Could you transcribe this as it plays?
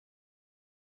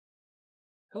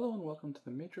Hello and welcome to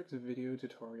the Matrix video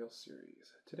tutorial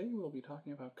series. Today we will be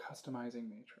talking about customizing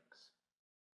Matrix.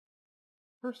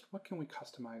 First, what can we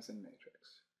customize in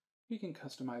Matrix? We can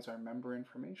customize our member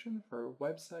information for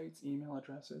websites, email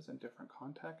addresses, and different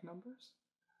contact numbers.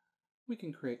 We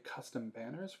can create custom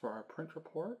banners for our print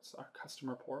reports, our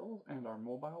customer portal, and our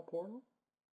mobile portal.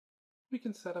 We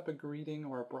can set up a greeting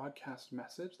or a broadcast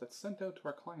message that's sent out to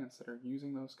our clients that are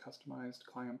using those customized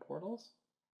client portals,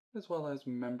 as well as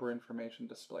member information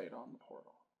displayed on the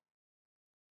portal.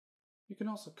 You can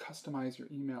also customize your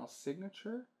email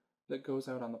signature that goes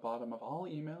out on the bottom of all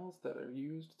emails that are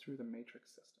used through the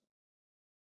Matrix system.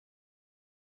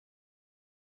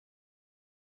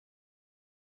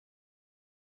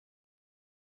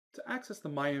 To access the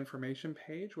My Information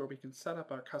page where we can set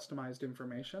up our customized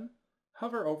information,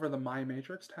 hover over the My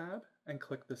Matrix tab and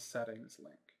click the Settings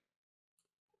link.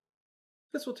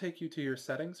 This will take you to your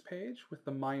settings page with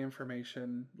the My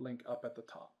Information link up at the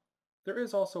top. There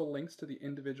is also links to the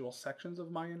individual sections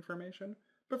of My Information,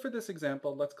 but for this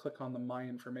example, let's click on the My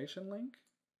Information link,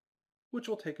 which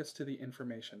will take us to the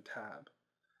Information tab.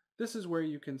 This is where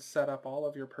you can set up all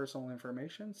of your personal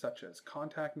information, such as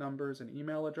contact numbers and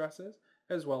email addresses,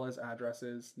 as well as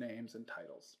addresses, names, and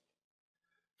titles.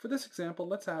 For this example,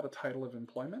 let's add a title of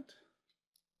employment.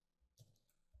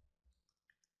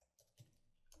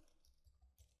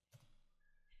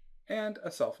 And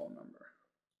a cell phone number.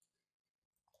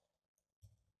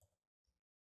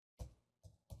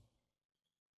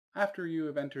 After you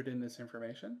have entered in this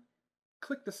information,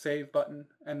 click the Save button,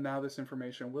 and now this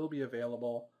information will be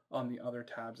available on the other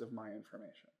tabs of My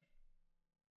Information.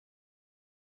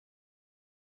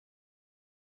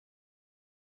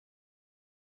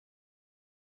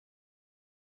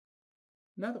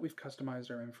 Now that we've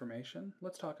customized our information,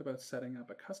 let's talk about setting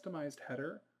up a customized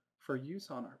header for use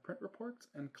on our print reports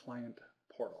and client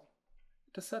portal.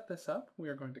 To set this up, we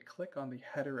are going to click on the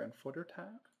Header and Footer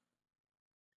tab.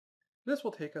 This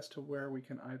will take us to where we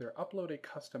can either upload a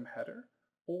custom header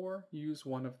or use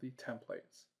one of the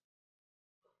templates.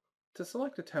 To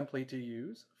select a template to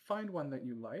use, find one that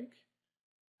you like,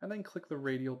 and then click the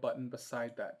radial button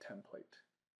beside that template.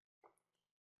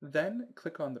 Then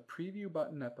click on the Preview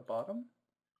button at the bottom,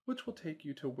 which will take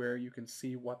you to where you can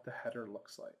see what the header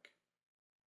looks like.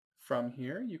 From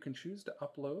here, you can choose to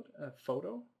upload a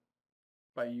photo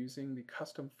by using the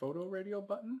Custom Photo radial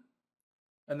button,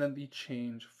 and then the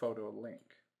Change Photo link.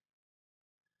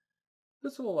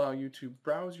 This will allow you to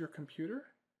browse your computer,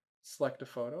 select a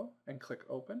photo, and click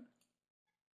Open,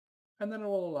 and then it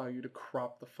will allow you to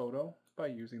crop the photo by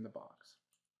using the box.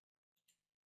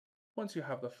 Once you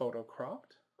have the photo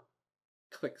cropped,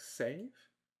 click Save,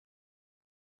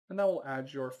 and that will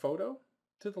add your photo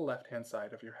to the left-hand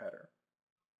side of your header.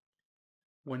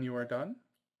 When you are done,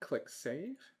 click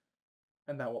Save,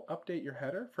 and that will update your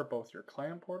header for both your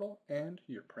client portal and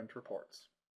your print reports.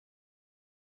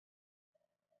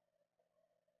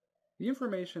 The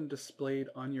information displayed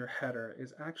on your header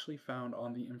is actually found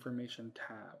on the Information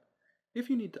tab. If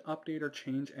you need to update or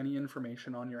change any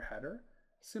information on your header,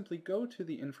 simply go to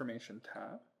the Information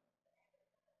tab,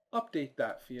 update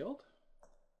that field,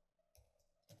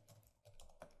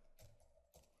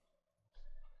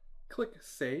 click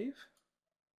Save,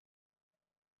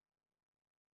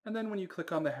 and then when you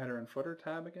click on the Header and Footer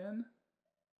tab again,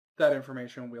 that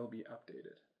information will be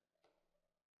updated.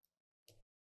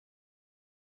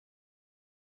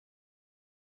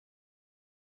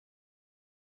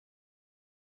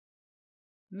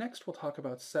 Next, we'll talk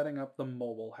about setting up the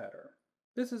mobile header.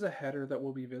 This is a header that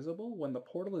will be visible when the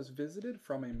portal is visited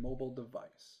from a mobile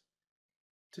device.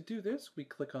 To do this, we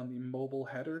click on the Mobile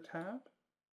Header tab,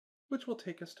 which will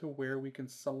take us to where we can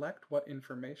select what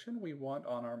information we want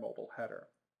on our mobile header.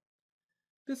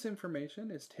 This information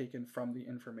is taken from the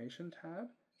Information tab,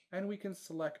 and we can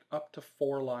select up to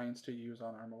 4 lines to use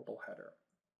on our mobile header.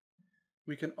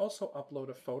 We can also upload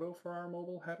a photo for our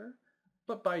mobile header,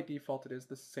 but by default it is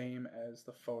the same as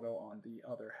the photo on the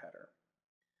other header.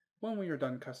 When we are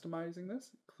done customizing this,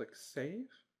 click Save,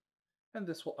 and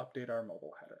this will update our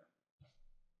mobile header.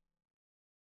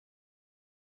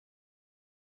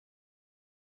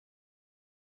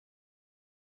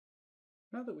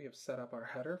 Now that we have set up our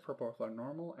header for both our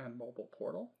normal and mobile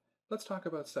portal, let's talk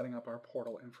about setting up our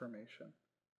portal information.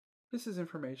 This is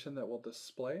information that will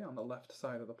display on the left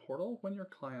side of the portal when your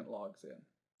client logs in.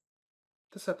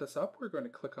 To set this up, we're going to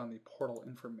click on the Portal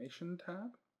Information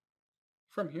tab.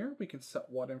 From here, we can set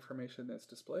what information is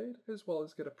displayed, as well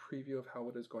as get a preview of how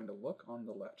it is going to look on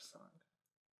the left side.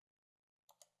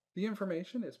 The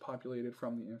information is populated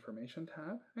from the Information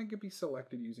tab and can be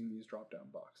selected using these drop-down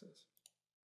boxes.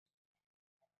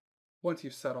 Once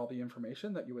you've set all the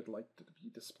information that you would like to be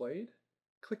displayed,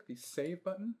 click the Save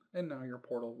button, and now your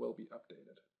portal will be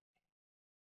updated.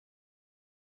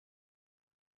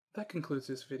 That concludes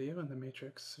this video in the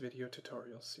Matrix video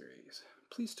tutorial series.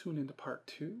 Please tune into part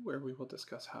 2, where we will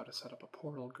discuss how to set up a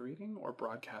portal greeting or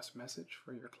broadcast message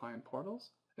for your client portals,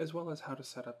 as well as how to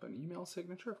set up an email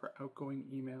signature for outgoing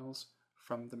emails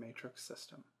from the Matrix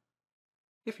system.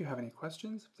 If you have any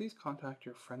questions, please contact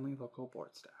your friendly local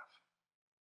board staff.